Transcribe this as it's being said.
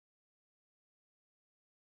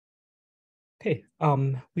Okay,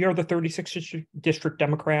 we are the 36th District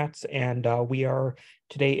Democrats, and we are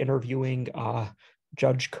today interviewing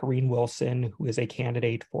Judge Coreen Wilson, who is a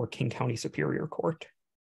candidate for King County Superior Court.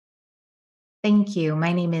 Thank you.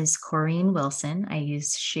 My name is Coreen Wilson. I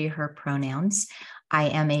use she, her pronouns. I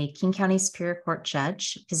am a King County Superior Court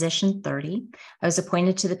judge, position 30. I was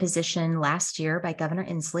appointed to the position last year by Governor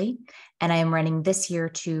Inslee, and I am running this year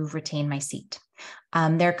to retain my seat.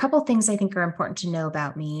 There are a couple of things I think are important to know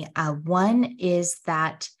about me. One is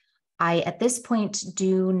that I, at this point,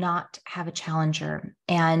 do not have a challenger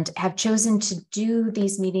and have chosen to do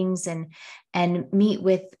these meetings and meet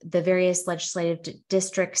with the various legislative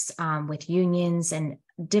districts, with unions and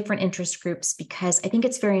different interest groups, because I think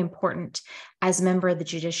it's very important as a member of the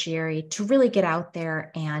judiciary to really get out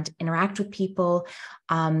there and interact with people,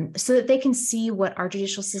 so that they can see what our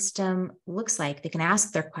judicial system looks like. They can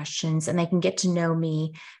ask their questions and they can get to know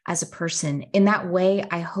me as a person. In that way,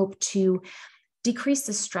 I hope to decrease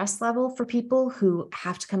the stress level for people who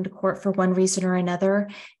have to come to court for one reason or another,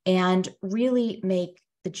 and really make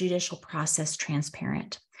the judicial process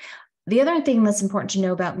transparent. The other thing that's important to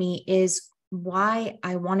know about me is why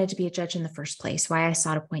I wanted to be a judge in the first place, why I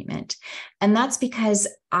sought appointment. And that's because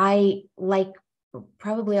I, like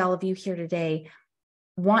probably all of you here today,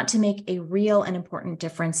 want to make a real and important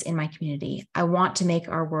difference in my community. I want to make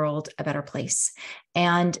our world a better place.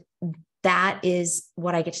 And that is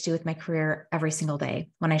what I get to do with my career every single day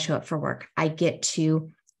when I show up for work. I get to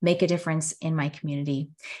make a difference in my community.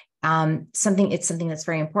 It's something that's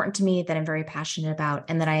very important to me, that I'm very passionate about,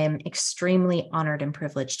 and that I am extremely honored and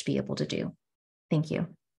privileged to be able to do. Thank you.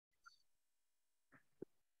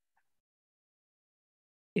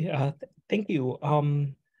 Yeah, thank you.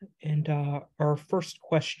 And our first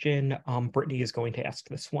question, Brittany is going to ask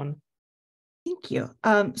this one. Thank you.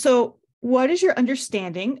 So what is your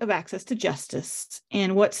understanding of access to justice,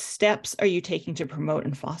 and what steps are you taking to promote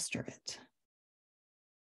and foster it?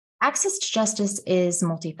 Access to justice is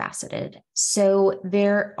multifaceted. So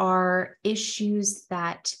there are issues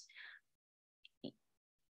that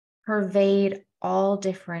pervade all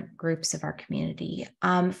different groups of our community.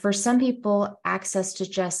 For some people, access to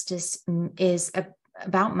justice is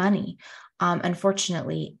about money.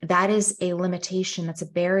 Unfortunately, that is a limitation, that's a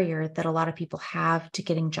barrier that a lot of people have to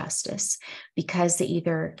getting justice, because they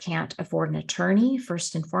either can't afford an attorney,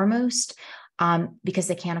 first and foremost, because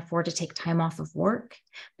they can't afford to take time off of work,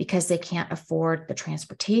 because they can't afford the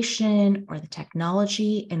transportation or the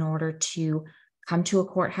technology in order to come to a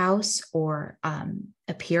courthouse or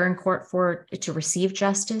appear in court to receive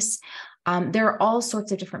justice. There are all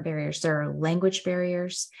sorts of different barriers. There are language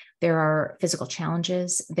barriers. There are physical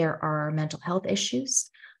challenges. There are mental health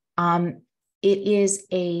issues. It is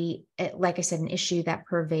like I said, an issue that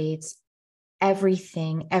pervades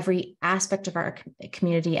everything, every aspect of our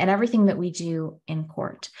community, and everything that we do in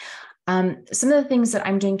court. Some of the things that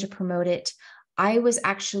I'm doing to promote it: I was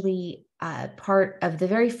actually part of the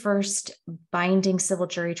very first binding civil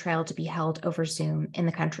jury trial to be held over Zoom in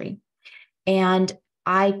the country. And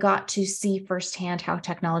I got to see firsthand how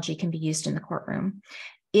technology can be used in the courtroom.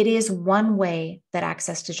 It is one way that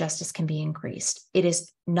access to justice can be increased. It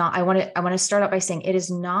is not, I want to start out by saying it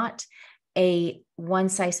is not a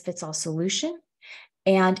one-size-fits-all solution,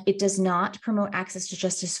 and it does not promote access to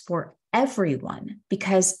justice for everyone,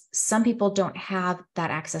 because some people don't have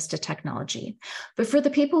that access to technology. But for the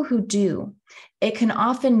people who do, it can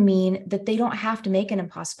often mean that they don't have to make an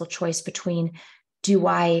impossible choice between, do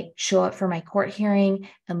I show up for my court hearing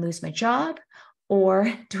and lose my job,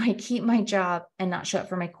 or do I keep my job and not show up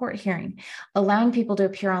for my court hearing? Allowing people to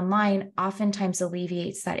appear online oftentimes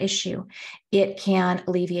alleviates that issue. It can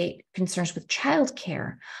alleviate concerns with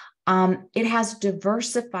childcare. It has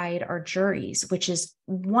diversified our juries, which is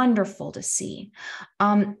wonderful to see.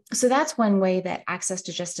 So that's one way that access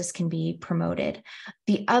to justice can be promoted.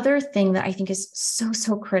 The other thing that I think is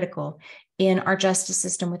so critical in our justice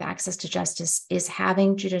system with access to justice is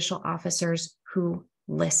having judicial officers who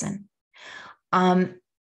listen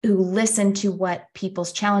to what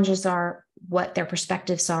people's challenges are, what their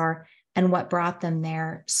perspectives are, and what brought them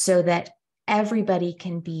there, so that everybody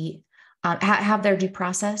can be have their due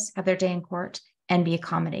process, have their day in court, and be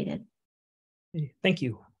accommodated. Thank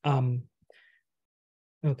you.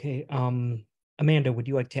 Okay. Amanda, would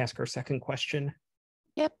you like to ask our second question?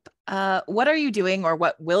 Yep. What are you doing, or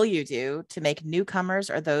what will you do, to make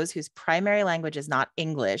newcomers, or those whose primary language is not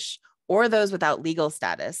English, or those without legal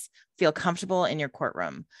status, feel comfortable in your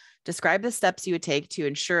courtroom? Describe the steps you would take to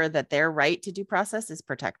ensure that their right to due process is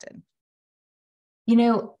protected. You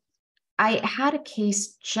know, I had a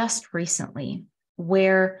case just recently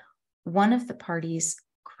where one of the parties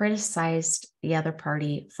criticized the other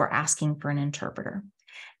party for asking for an interpreter.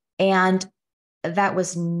 And that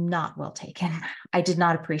was not well taken. I did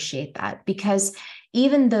not appreciate that, because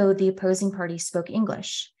even though the opposing party spoke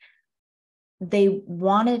English, they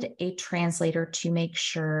wanted a translator to make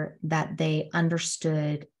sure that they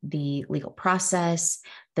understood the legal process,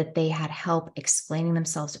 that they had help explaining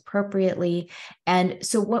themselves appropriately. And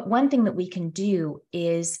so one thing that we can do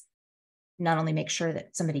is not only make sure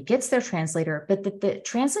that somebody gets their translator, but that the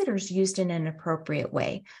translator is used in an appropriate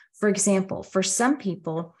way. For example, for some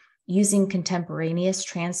people, using contemporaneous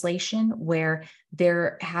translation, where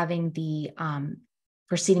they're having the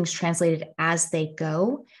proceedings translated as they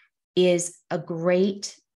go, is a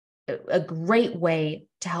great way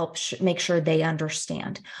to help make sure they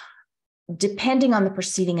understand. Depending on the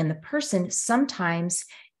proceeding and the person, sometimes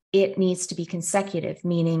it needs to be consecutive,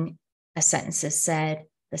 meaning a sentence is said,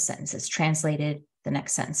 the sentence is translated, the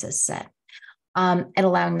next sentence is said, and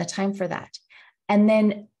allowing the time for that. And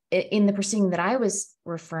then in the proceeding that I was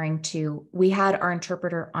referring to, we had our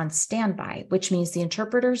interpreter on standby, which means the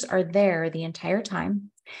interpreters are there the entire time,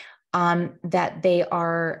 that they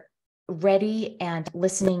are ready and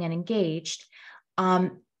listening and engaged,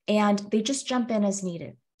 and they just jump in as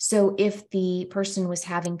needed. So if the person was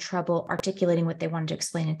having trouble articulating what they wanted to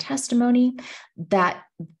explain in testimony, that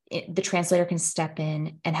the translator can step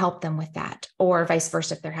in and help them with that, or vice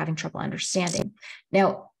versa if they're having trouble understanding.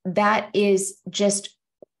 Now, that is just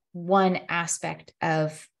one aspect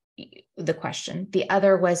of the question. The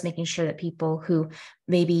other was making sure that people who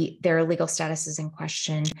maybe their legal status is in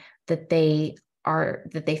question, that they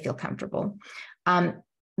feel comfortable.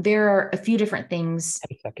 There are a few different things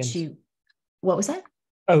 10 seconds. to, what was that?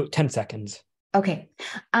 Oh, 10 seconds. Okay.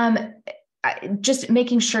 Just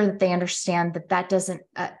making sure that they understand that that doesn't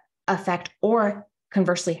affect, or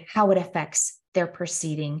conversely, how it affects their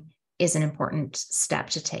proceeding, is an important step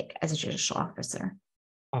to take as a judicial officer.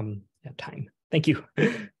 Time. Thank you.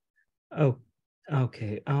 Oh,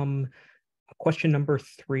 okay. Question number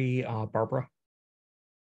 3, Barbara.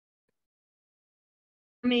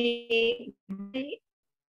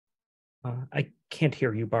 I can't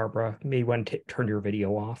hear you, Barbara. Maybe want to turn your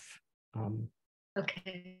video off.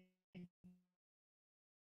 Okay.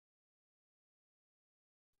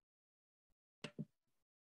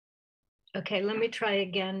 Okay, let me try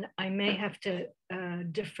again. I may have to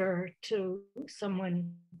defer to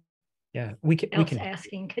someone. Yeah, we can.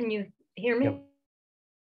 Asking. Can you hear me? Yep.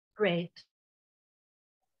 Great.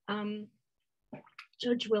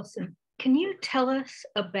 Judge Wilson, can you tell us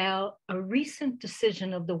about a recent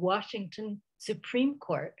decision of the Washington Supreme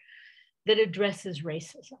Court that addresses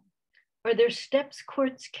racism? Are there steps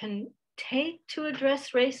courts can take to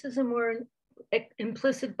address racism or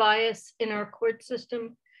implicit bias in our court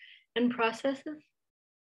system and processes?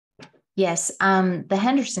 Yes, the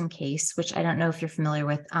Henderson case, which I don't know if you're familiar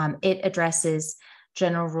with, it addresses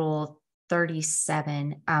General Rule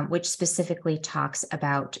 37, which specifically talks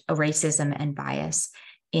about racism and bias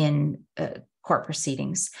in court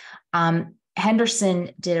proceedings.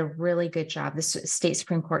 Henderson did a really good job. The state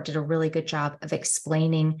Supreme Court did a really good job of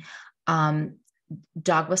explaining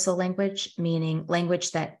dog whistle language, meaning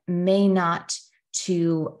language that may not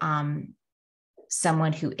to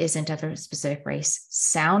someone who isn't of a specific race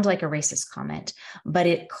sound like a racist comment, but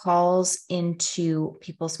it calls into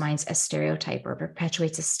people's minds a stereotype, or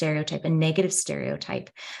perpetuates a stereotype, a negative stereotype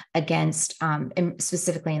against,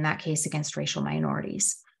 specifically in that case, against racial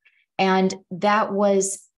minorities. And that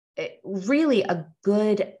was really a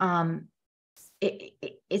good,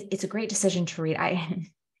 it's a great decision to read.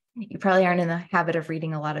 You probably aren't in the habit of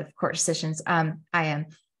reading a lot of court decisions. I am,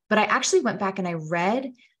 but I actually went back and I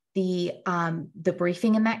read the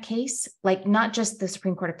briefing in that case, like not just the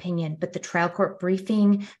Supreme Court opinion, but the trial court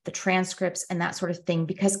briefing, the transcripts, and that sort of thing,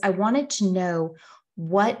 because I wanted to know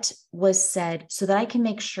what was said so that I can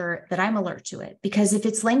make sure that I'm alert to it. Because if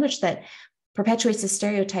it's language that perpetuates a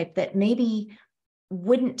stereotype that maybe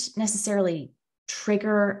wouldn't necessarily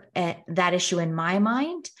trigger that issue in my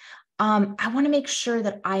mind, I want to make sure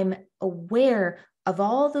that I'm aware of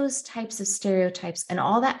all those types of stereotypes and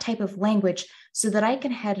all that type of language so that I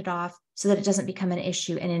can head it off so that it doesn't become an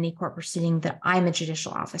issue in any court proceeding that I'm a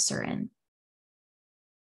judicial officer in.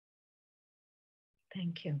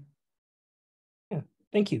 Thank you. Yeah,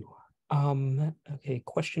 thank you. Okay,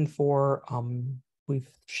 question 4.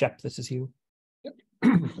 Shep, this is you.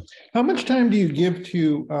 How much time do you give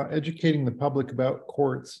to educating the public about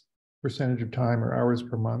courts, percentage of time or hours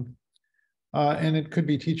per month? And it could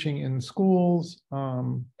be teaching in schools,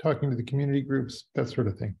 talking to the community groups, that sort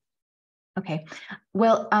of thing. Okay.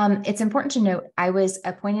 Well, it's important to note I was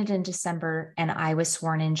appointed in December and I was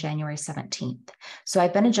sworn in January 17th. So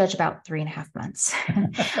I've been a judge about 3.5 months.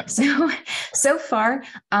 so far,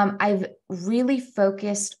 I've really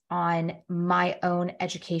focused on my own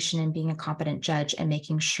education and being a competent judge and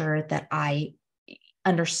making sure that I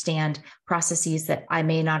understand processes that I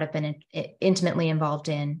may not have been intimately involved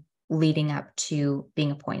in leading up to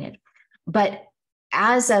being appointed. But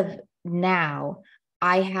as of now,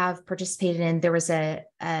 I have participated in, there was a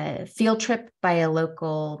field trip by a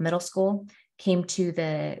local middle school, came to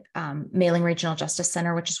the Mailing Regional Justice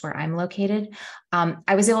Center, which is where I'm located.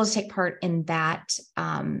 I was able to take part in that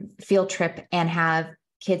field trip and have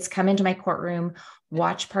kids come into my courtroom,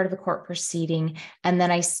 watch part of the court proceeding, and then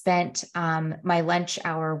I spent my lunch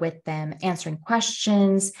hour with them answering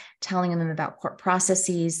questions, telling them about court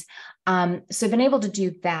processes. So I've been able to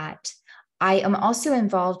do that. I am also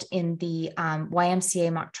involved in the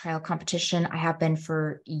YMCA mock trial competition. I have been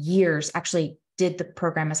for years, actually did the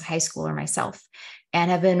program as a high schooler myself, and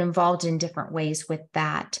have been involved in different ways with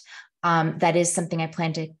that. That is something I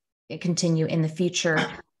plan to continue in the future.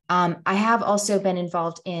 I have also been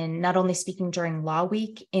involved in not only speaking during Law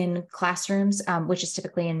Week in classrooms, which is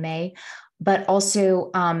typically in May, but also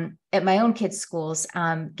at my own kids' schools,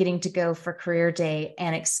 getting to go for career day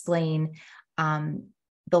and explain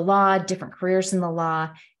the law, different careers in the law,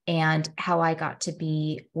 and how I got to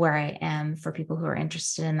be where I am for people who are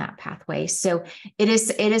interested in that pathway. So it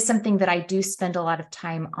is something that I do spend a lot of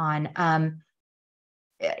time on.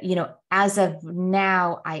 As of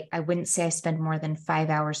now, I wouldn't say I spend more than 5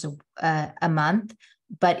 hours a month,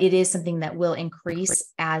 but it is something that will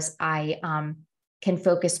increase as I can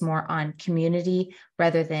focus more on community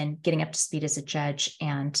rather than getting up to speed as a judge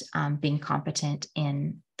and being competent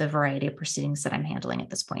in the variety of proceedings that I'm handling at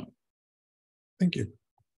this point. Thank you.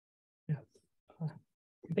 Yeah.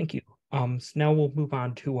 Thank you. So now we'll move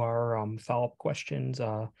on to our follow-up questions.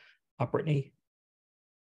 Brittany.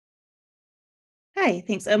 Hi,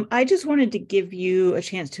 thanks. I just wanted to give you a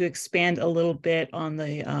chance to expand a little bit on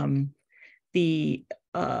the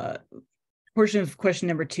portion of question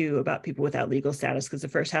number 2 about people without legal status, because the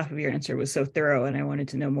first half of your answer was so thorough, and I wanted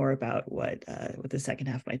to know more about what the second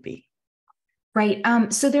half might be. Right.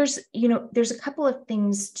 So there's a couple of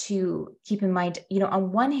things to keep in mind.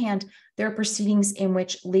 On one hand, there are proceedings in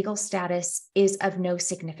which legal status is of no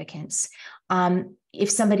significance. If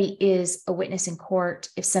somebody is a witness in court,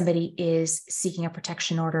 if somebody is seeking a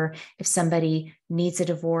protection order, if somebody needs a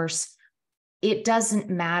divorce, it doesn't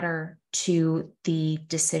matter to the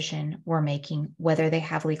decision we're making whether they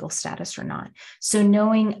have legal status or not. So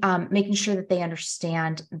making sure that they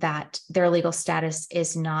understand that their legal status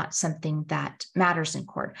is not something that matters in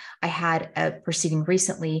court. I had a proceeding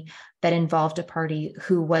recently that involved a party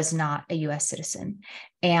who was not a U.S. citizen,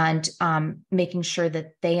 and making sure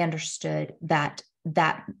that they understood that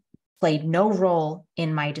played no role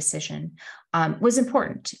in my decision was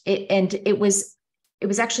important. It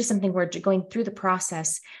was actually something where going through the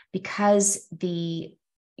process, because the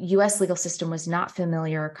US legal system was not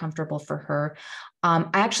familiar or comfortable for her, I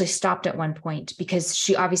actually stopped at one point because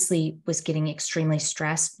she obviously was getting extremely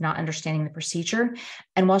stressed, not understanding the procedure.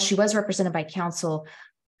 And while she was represented by counsel,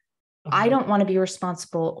 I don't want to be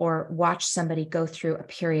responsible or watch somebody go through a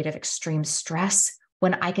period of extreme stress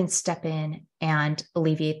when I can step in and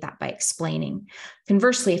alleviate that by explaining.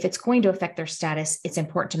 Conversely, if it's going to affect their status, it's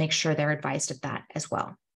important to make sure they're advised of that as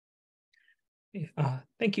well.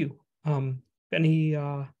 Thank you.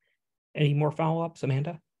 Any more follow-ups,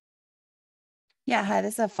 Amanda? Yeah, hi,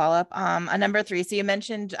 this is a follow-up. On number 3, so you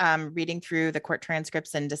mentioned reading through the court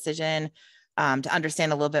transcripts and decision to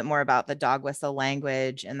understand a little bit more about the dog whistle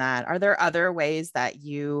language and that. Are there other ways that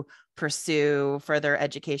you pursue further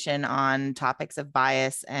education on topics of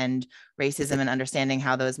bias and racism and understanding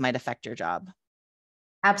how those might affect your job?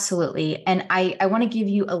 Absolutely. And I want to give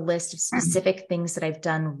you a list of specific things that I've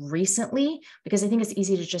done recently, because I think it's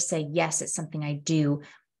easy to just say, yes, it's something I do.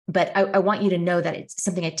 But I want you to know that it's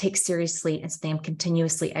something I take seriously and something I'm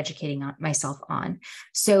continuously educating myself on.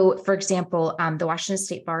 So, for example, the Washington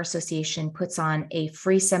State Bar Association puts on a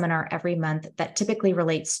free seminar every month that typically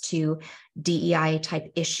relates to DEI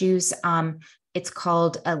type issues. It's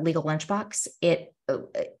called a Legal Lunchbox. It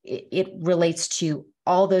relates to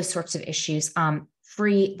all those sorts of issues.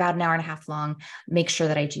 Free, about an hour and a half long. Make sure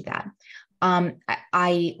that I do that.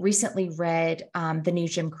 I recently read The New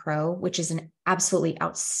Jim Crow, which is an absolutely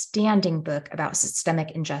outstanding book about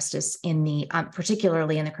systemic injustice in the,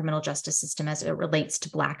 particularly in the criminal justice system as it relates to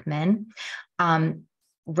Black men.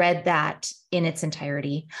 Read that in its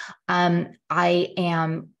entirety. I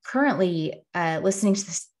am currently listening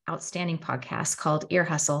to outstanding podcast called Ear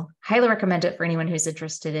Hustle. Highly recommend it for anyone who's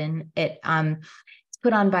interested in it. It's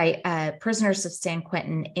put on by prisoners of San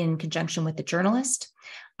Quentin in conjunction with the journalist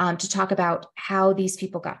to talk about how these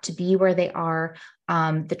people got to be where they are,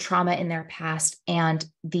 the trauma in their past, and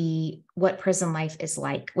what prison life is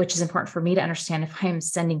like, which is important for me to understand if I'm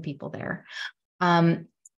sending people there. I mean,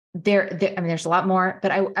 there's a lot more,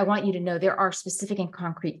 but I want you to know there are specific and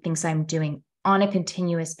concrete things I'm doing on a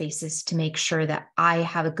continuous basis to make sure that I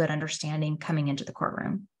have a good understanding coming into the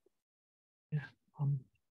courtroom. Yeah.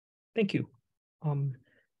 Thank you.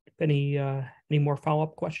 Any more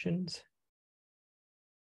follow-up questions?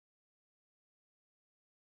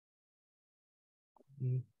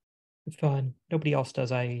 If nobody else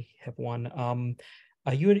does, I have one.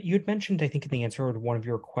 You had mentioned, I think, in the answer to one of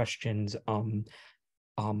your questions, I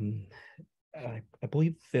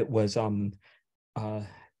believe it was I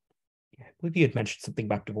believe you had mentioned something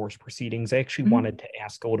about divorce proceedings. I actually wanted to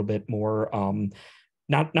ask a little bit more,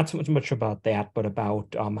 not so much about that, but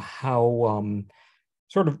about how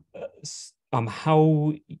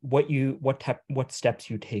what steps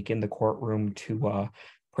you take in the courtroom to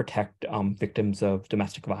protect victims of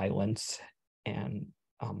domestic violence, and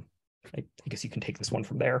I guess you can take this one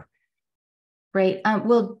from there. Right.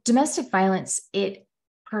 Well, domestic violence, it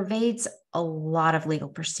pervades a lot of legal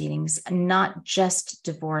proceedings, not just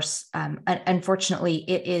divorce. Unfortunately,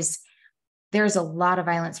 there's a lot of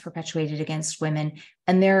violence perpetuated against women,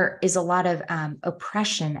 and there is a lot of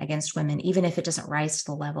oppression against women, even if it doesn't rise to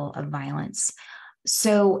the level of violence.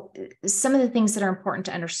 So some of the things that are important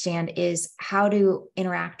to understand is how to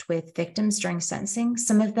interact with victims during sentencing.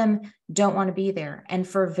 Some of them don't want to be there, and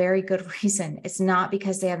for a very good reason. It's not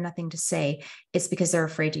because they have nothing to say. It's because they're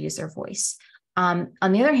afraid to use their voice. On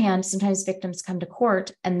the other hand, sometimes victims come to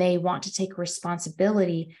court and they want to take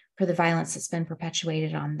responsibility for the violence that's been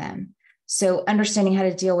perpetuated on them. So understanding how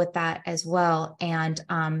to deal with that as well, and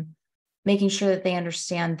making sure that they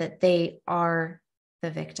understand that they are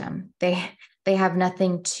the victim. They have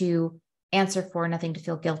nothing to answer for, nothing to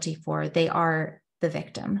feel guilty for. They are the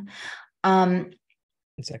victim.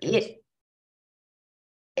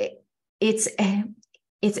 It's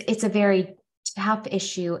a very tough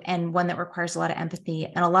issue, and one that requires a lot of empathy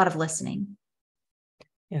and a lot of listening.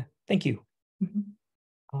 Yeah, thank you.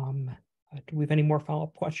 Mm-hmm. Do we have any more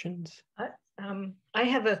follow-up questions? I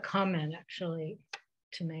have a comment actually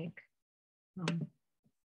to make.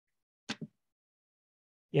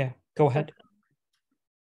 Yeah, go ahead.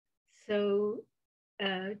 So,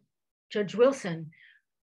 Judge Wilson,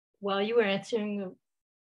 while you were answering the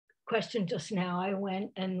question just now, I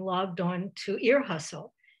went and logged on to Ear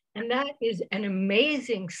Hustle, and that is an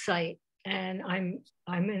amazing site. And I'm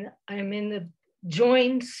in the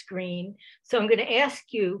join screen, so I'm going to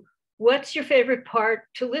ask you, what's your favorite part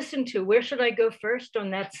to listen to? Where should I go first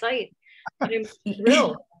on that site? I'm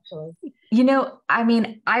thrilled, actually. You know, I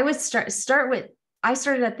mean, I would start with. I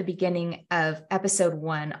started at the beginning of episode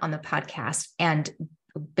 1 on the podcast, and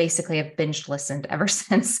basically have binge listened ever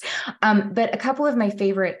since. But a couple of my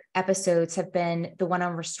favorite episodes have been the one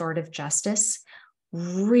on restorative justice.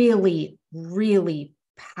 Really, really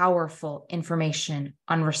powerful information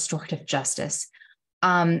on restorative justice.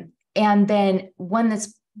 And then one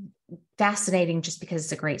that's fascinating just because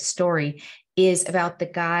it's a great story is about the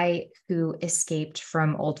guy who escaped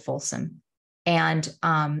from Old Folsom, and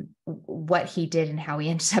what he did and how he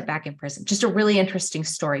ended up back in prison. Just a really interesting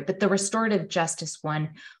story. But the restorative justice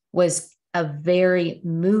one was a very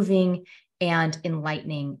moving and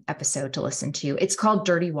enlightening episode to listen to. It's called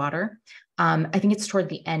Dirty Water. I think it's toward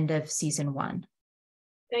the end of season 1.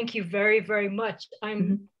 Thank you very, very much.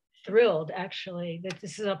 I'm thrilled, actually, that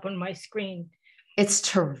this is up on my screen. It's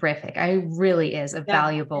terrific. It really is a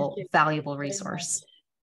valuable resource.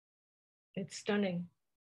 It's stunning.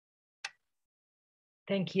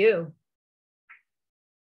 Thank you.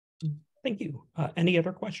 Thank you. Any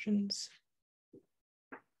other questions?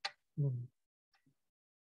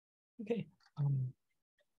 Okay.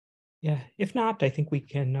 Yeah, if not, I think we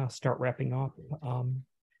can start wrapping up.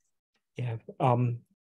 Yeah.